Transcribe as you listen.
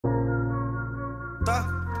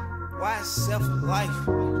Why self life?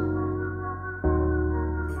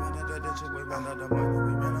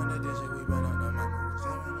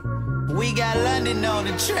 We got London on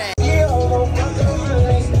the track.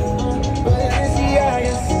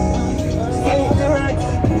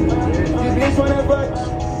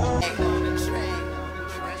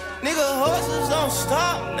 Nigga, horses don't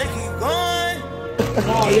stop, they keep going.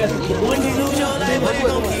 Oh, yes. When you lose your life, but they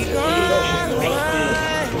gon' keep going.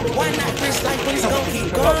 Why not risk like police gon'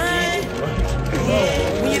 keep going?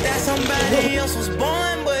 When you die, somebody else was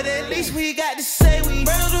born, but at least we got to say we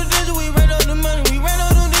ran on the digit, we ran on the money, we ran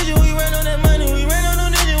on the digit, we ran on that money, we ran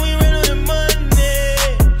on the digit, we ran on the money.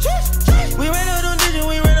 We ran on the digit,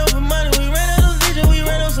 we ran on some money, we ran on the digit, we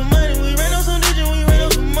ran on some money, we ran on some digit, we ran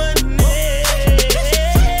on some money.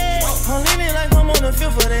 I'm living like I'm on the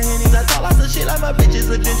field for the Hennies. I talk lots of shit like my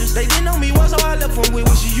bitches are dangerous. They didn't know me once, so I left them with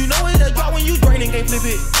wishes. You know it's a drop when you drain and can't flip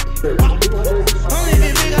it. I'm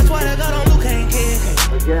living big, I swear to God, I'm Luke, ain't kid.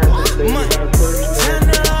 Money, turn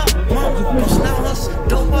it up, mama, don't snap hustle.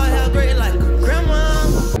 Dope boy, hell great like grandma.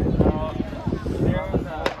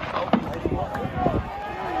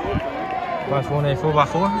 Class 1A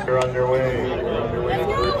 4x4. They're underway. They're underway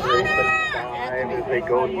for race number 5 as they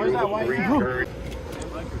go through the 3 turns.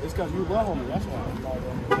 It's because you love me, that's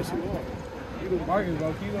why. Yes, you are. You do bargains, bro.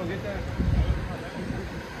 You don't get that.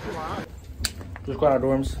 Just got our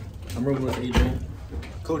dorms. I'm rooming with Adrian.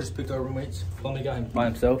 Cole just picked our roommates. Only got him by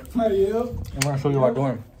himself. Hey, yeah. And we're gonna show you our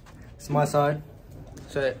dorm. It's my side.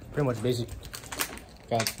 So pretty much basic.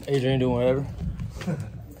 Got Adrian doing whatever.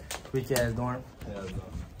 Weak ass dorm.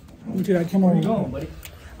 Let me take that camera. Where you going, buddy?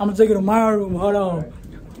 I'm gonna take it to my room. Hold on.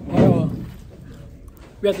 Hold on.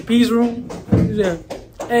 We got the peace room. Yeah.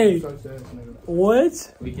 Hey.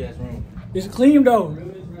 What? Weak ass room. It's clean though.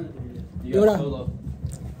 You got solo.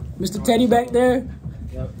 Mr. Teddy back there.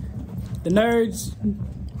 Yep. The nerds.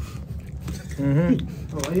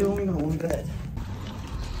 Oh, he only got one bed.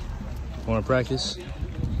 Want to practice?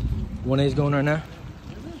 1A's going right now.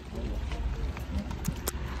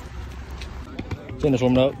 Getting us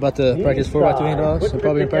warmed up. About to practice 4x2 handoffs. So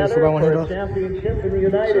probably gonna practice 4x1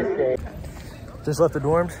 handoffs. Just left the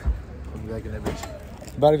dorms. We'll be back in that bitch.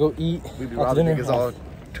 About to go eat. We be after robbing dinner. niggas all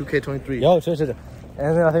 2K23. Yo, chill. And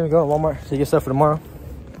then I think we go to Walmart to get stuff for tomorrow.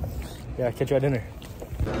 Yeah, catch you at dinner.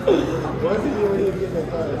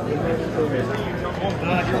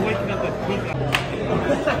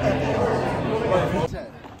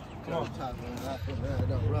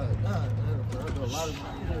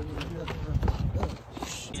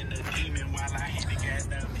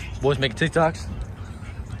 Boys making TikToks.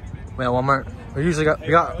 We at Walmart. We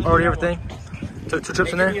got already everything. Took 2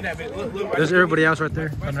 trips in there. There's everybody else right there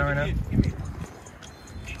coming out right now.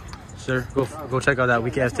 Sir, go check out that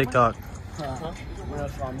weak ass TikTok.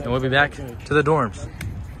 And we'll be back to the dorms.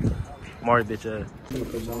 Mari bitch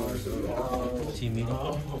team meeting.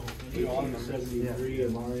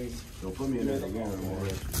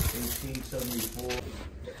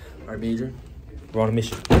 Alright, Major. We're on a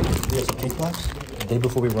mission. We have some cake pops the day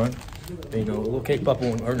before we run. You know, a little cake pop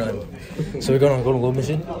won't hurt none. So we're gonna go to a little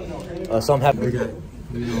mission. So I'm happy we got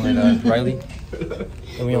Riley.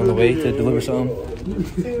 And we on the way to deliver something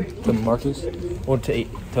to Marcus or to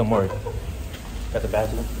Amari. Got the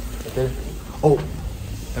bathroom right there. Oh,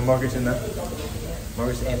 and Marcus in that.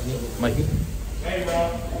 Marcus, Anthony, Mikey. Hey, bro.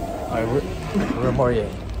 All right, where Amari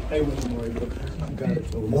at? Hey, where's Amari? Got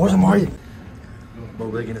it. Where's Amari? Bro,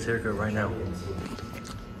 we're getting his haircut right now.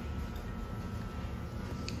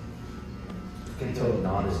 You told him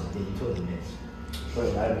not, you told him this.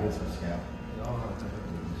 But I didn't some scale.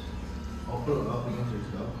 I'll put it up against your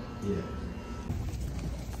stuff. Yeah.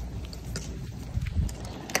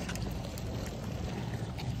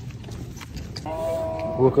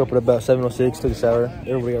 Woke up at about 7:06, took a shower.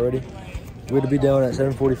 Everybody got ready. We had to be down at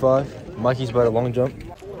 7:45. Mikey's about a long jump.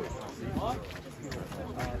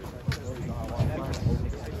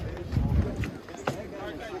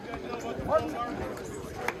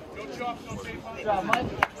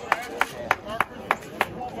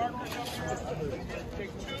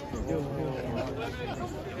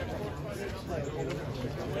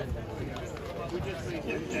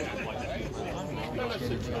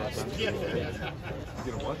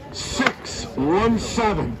 Six, 1,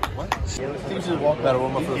 7. You should walk about a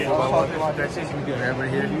warm up for the 4x1. That's easy to get everybody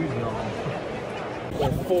here.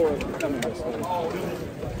 Four coming this way.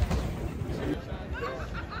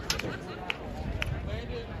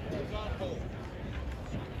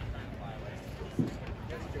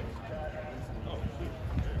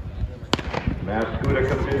 Matt Scooter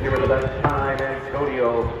comes in here with the best time, and Scodio.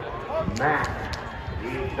 Matt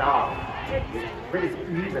leads off. pretty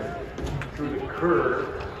even through the curve.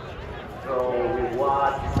 So we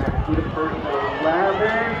watch Mascuda first at 11,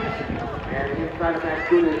 and inside of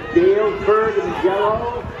Mascuda is Galesburg in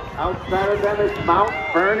yellow. Outside of them is Mount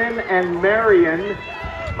Vernon and Marion.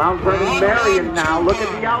 Mount Vernon, Marion now. Look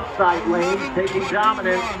at the outside lane, taking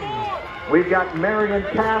dominance. We've got Marion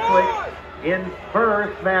Catholic in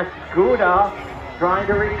first. Mascuda trying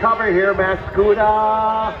to recover here.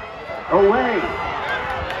 Mascuda away.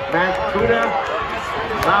 Mascuda.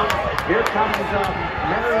 Here comes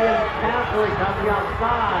Marion Catholic on the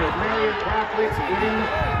outside. Marion Catholic in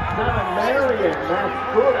 7. Marion,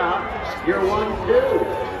 Mascuda, you're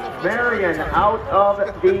 1-2. Marion out of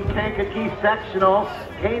the Kankakee sectional.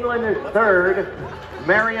 Canelan is third.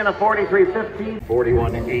 Marion a 43.15.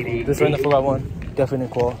 41.80. This ran the 4x1. Definitely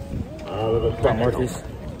qual. Marcus.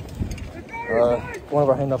 One of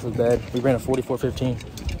our handoffs was bad. We ran a 44.15,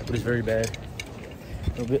 but it's very bad. A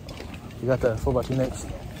little bit. We got the 4x2 next.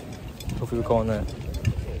 Hopefully we're calling that.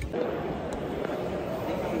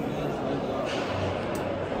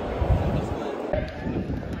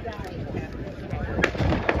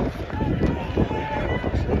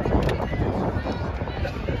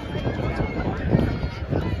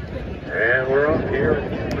 And we're up here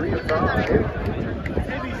at 3-5.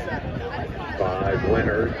 5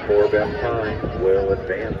 winners, 4 best times will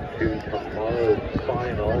advance to tomorrow's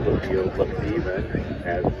final. The field looks even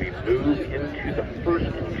as we move into the first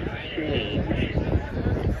exchange.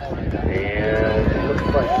 And looks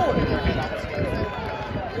like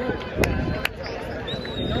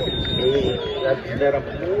that's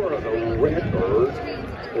Metamora, the Redbirds.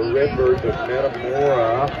 The Redbirds of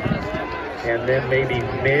Metamora. And then maybe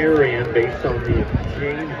Marion based on the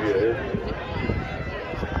exchanges.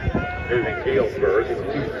 There's in Galesburg.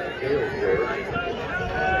 Galesburg.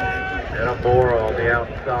 Metamora on the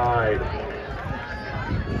outside.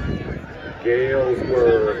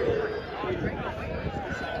 Galesburg.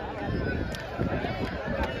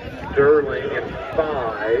 Sterling at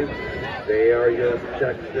 5. They are your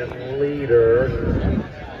section leader.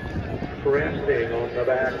 Pressing on the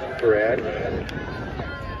back stretch.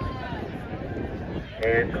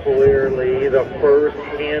 And clearly the first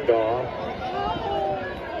handoff.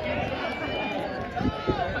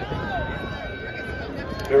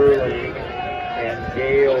 Sterling and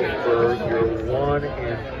Galesburg, you're 1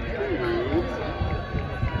 and 2.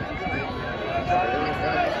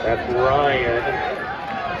 That's Ryan.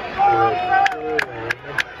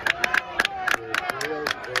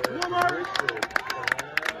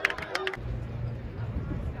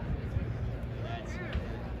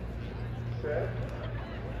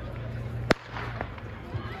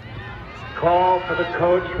 Call for the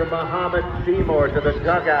coach from Muhammad Seymour to the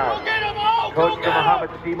dugout. Coach from Muhammad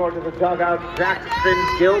Seymour to the dugout. Jackson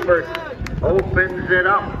Gilbert opens it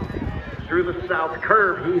up through the south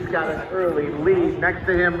curve. He's got an early lead. Next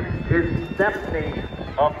to him is Stephanie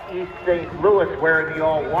of East St. Louis wearing the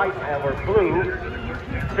all-white or blue.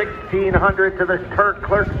 1600 to the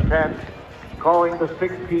clerk's tent. Calling the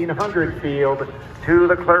 1600 field to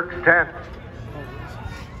the clerk's tent.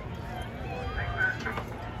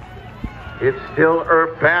 It's still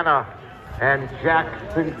Urbana and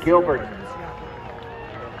Jackson Gilbert.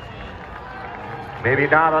 Maybe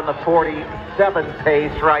not on the 47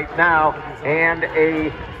 pace right now. And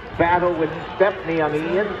a battle with Stephanie on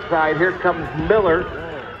the inside. Here comes Miller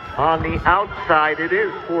on the outside. It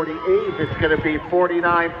is 48. It's going to be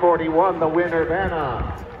 49-41, the win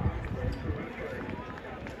Urbana.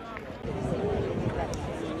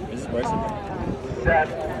 Set.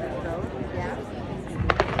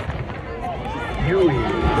 Huey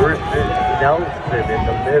versus Nelson in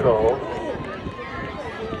the middle.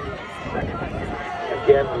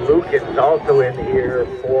 Again, Lucas also in here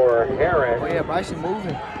for Harris. Oh yeah, Bryson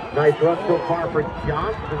moving. Nice run so far for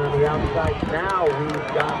Johnson on the outside. Now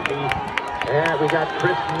we got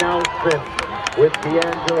Chris Nelson with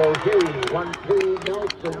D'Angelo Huey. 1-2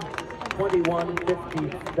 Nelson,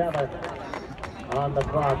 21:57 on the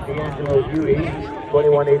clock. D'Angelo Huey,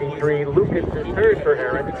 21:83. Lucas is third for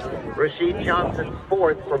Heron. Rasheed Johnson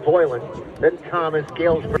fourth for Boylan. Then Thomas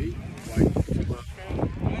Galesburg.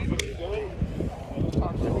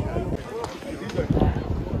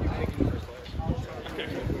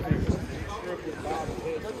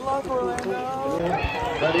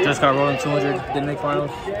 Just got rolling 200. Didn't make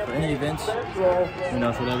finals for any events. You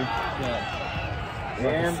know, for whatever. Yeah.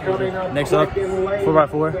 Next up,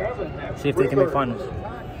 4x4. See if they can make finals.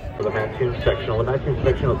 For the Mattoon sectional. The Mattoon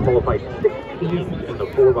sectional qualified 16 in the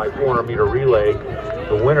 4x400 meter relay.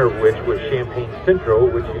 The winner of which was Champaign Central,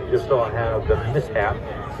 which you just saw have the mishap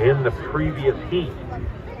in the previous heat.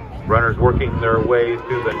 Runners working their way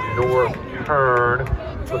through the north turn.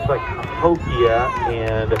 Looks like Cahokia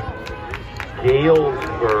and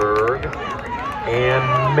Galesburg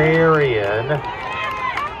and Marion.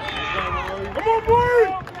 Come on,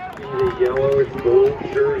 boy! The yellow and gold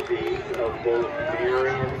jerseys of both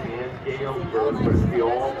Marion and Galesburg, but it's the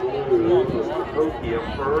all blue with Cahokia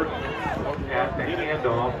first at the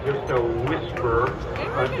handoff, just a whisper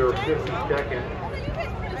under 50 seconds.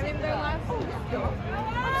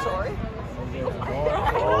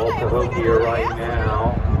 All Cahokia right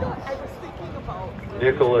now.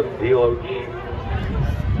 Nicholas Deloach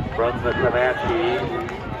from the Comanche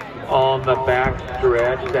on the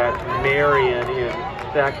backstretch. That's Marion in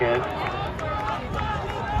second.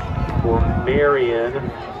 For Marion,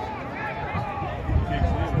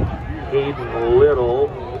 Hayden Little.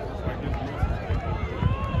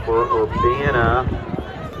 For Urbana,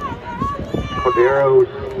 Cordero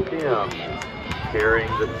Sim.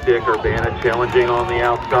 Carrying the stick, Urbana challenging on the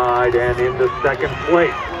outside and into second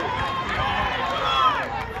place.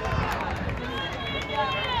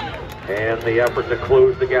 And the effort to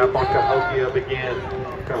close the gap on Cahokia begins.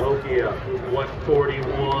 Cahokia,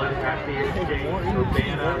 141 at the exchange.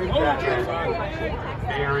 Urbana second.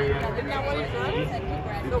 Marion,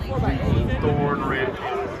 Thornridge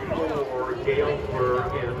 4,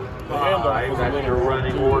 Galesburg in 5. That's your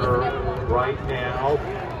running order right now.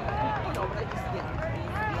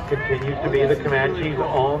 Continues to be the Comanches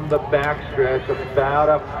on the backstretch, about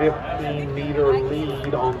a 15-meter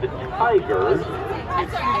lead on the Tigers.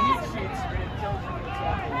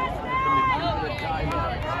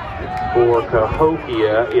 For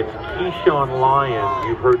Cahokia, it's Keyshawn Lyons.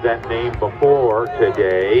 You've heard that name before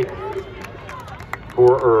today.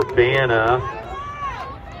 For Urbana,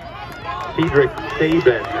 Cedric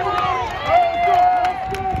Saban.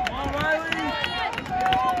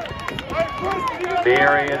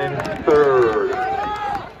 Marion in third.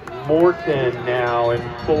 Morton now in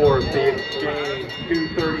fourth. The exchange,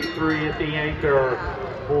 2:33 at the anchor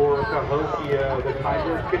for Cahokia. The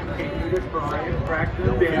Tigers continue to try and track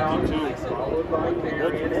them down. Followed by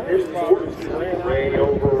Marion in this fourth. Gray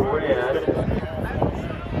over red.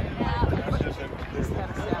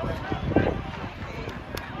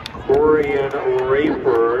 Corian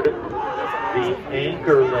Rayford, the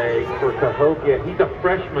anchor leg for Cahokia. He's a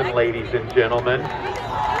freshman, ladies and gentlemen.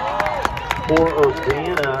 For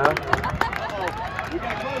Urbana,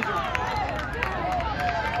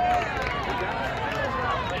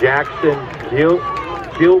 Jackson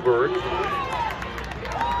Gilbert,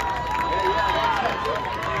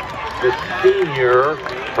 the senior,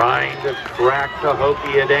 trying to track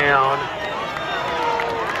Cahokia down.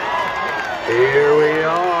 Here we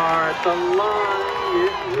are at the line.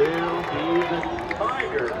 It will be the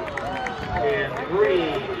Tigers. And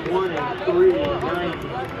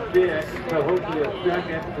 3:23.96. Cahokia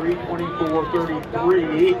second,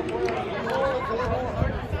 3:24.33.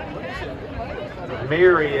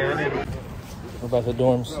 Marion. We're about to the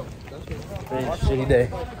dorms. Pretty shitty day.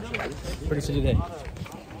 Pretty shitty day.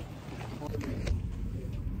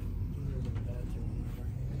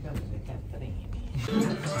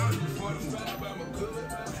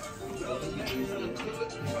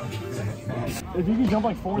 If you can jump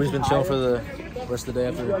like 4 We've just been chilling for the rest of the day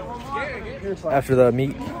after the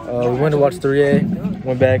meet. We went to watch 3A,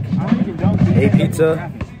 went back, ate pizza,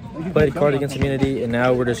 played card against Community, and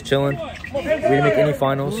now we're just chilling. We didn't make any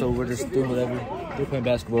finals, so we're just doing whatever. We're playing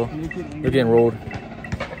basketball. We're getting rolled.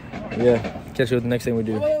 Yeah, catch you with the next thing we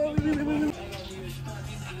do.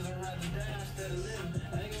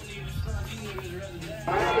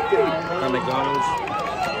 At McDonald's.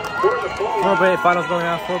 4x8 finals going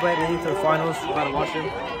on. 4x8 lead to the finals. We're about to watch them.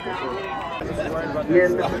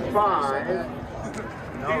 In 5,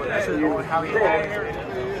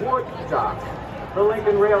 Woodstock. The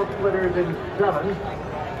Lincoln Rail Splitters in 7.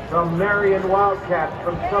 From Marion Wildcats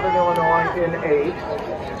from Southern Illinois in 8.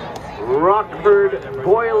 Rockford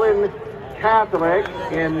Boylan Catholic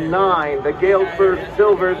in 9. The Galesburg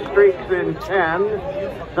Silver Streaks in 10.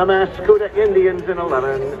 The Mascoutah Indians in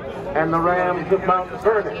 11. And the Rams of Mount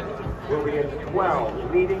Vernon will be in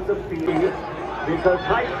 12, leading the field because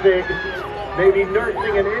Heitzig may be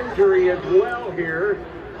nursing an injury as well here.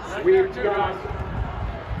 We've got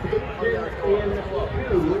Dixon in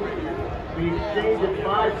 2. We exchange at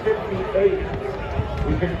 5:58.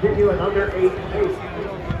 We continue another 8-8.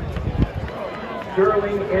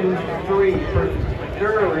 Sterling in 3 for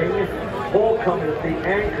Sterling. Holcomb is the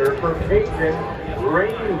anchor for Peyton,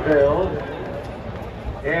 Rainville,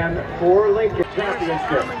 and for Lincoln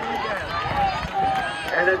Championship.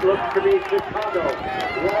 And it looks to be Chicago.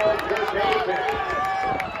 Walter Davis.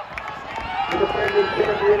 defending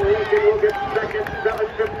champion Lincoln will get second,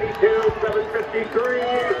 752,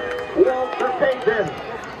 753. Walter Payton.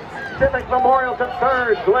 Civic Memorial to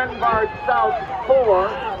third, Glenbard South 4,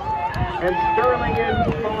 and Sterling in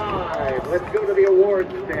 5. Let's go to the award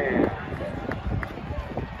stand.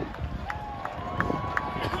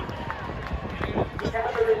 We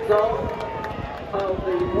have the result of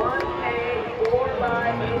the 1A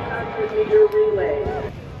 4x800 meter relay.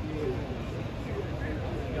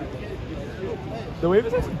 The wave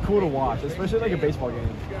is actually cool to watch, especially like a baseball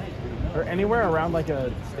game or anywhere around like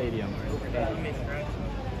a stadium.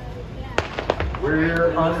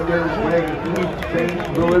 We're underway. East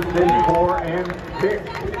St. Louis in 4 and 6.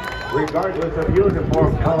 Regardless of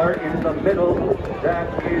uniform color, in the middle,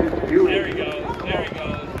 that is Huey. There he goes. There he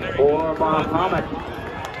goes. There he For Muhammad.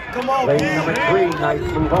 Come on, Lane number 3, nice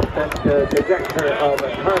move up that trajectory of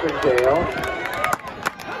Carbondale.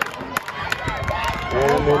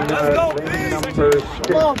 And then lane number 6,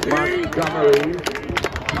 Montgomery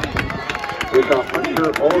with the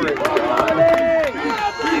under orange on.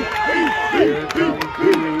 Here comes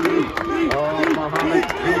Huey. Oh, Muhammad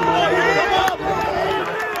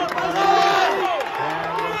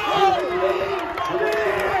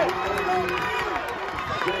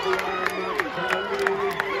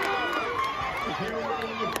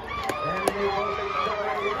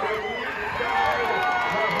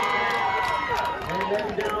And then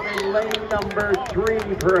down in lane number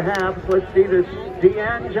 3, perhaps. Let's see this.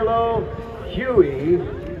 D'Angelo Huey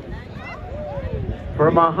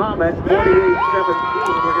for Muhammad, 48-17.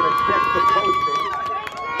 We're going to check the posting.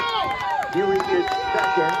 Huey is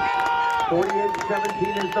second.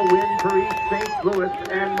 48-17 is the win for East St. Louis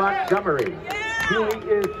and Montgomery. Huey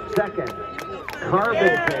is second.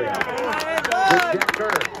 Carbondale, the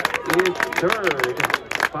Decker, is third,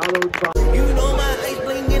 followed by... You know my eyes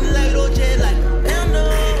blinking like OJ, like damn no.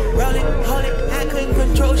 Rolling, hold it, I couldn't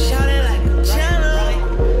control, shouting like channel.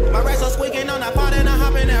 My racks are squeaking on that pot and I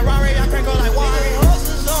hop in that Rari, I crank go like water.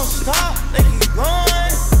 Horses don't stop, they keep going.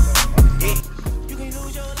 Yeah. You can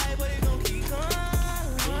lose your life, but it gon' keep going.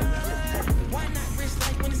 Why not risk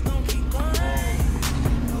life when it's gon' keep going?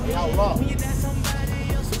 When you got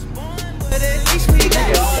somebody else was born, but at least we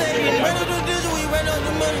got it. We ran on the digital, we ran on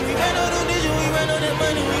the money, we ran on the digital, we ran on the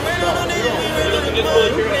money, we ran on the digital, we ran on the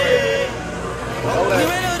money. We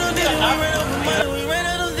ran on the digital, we ran on the money.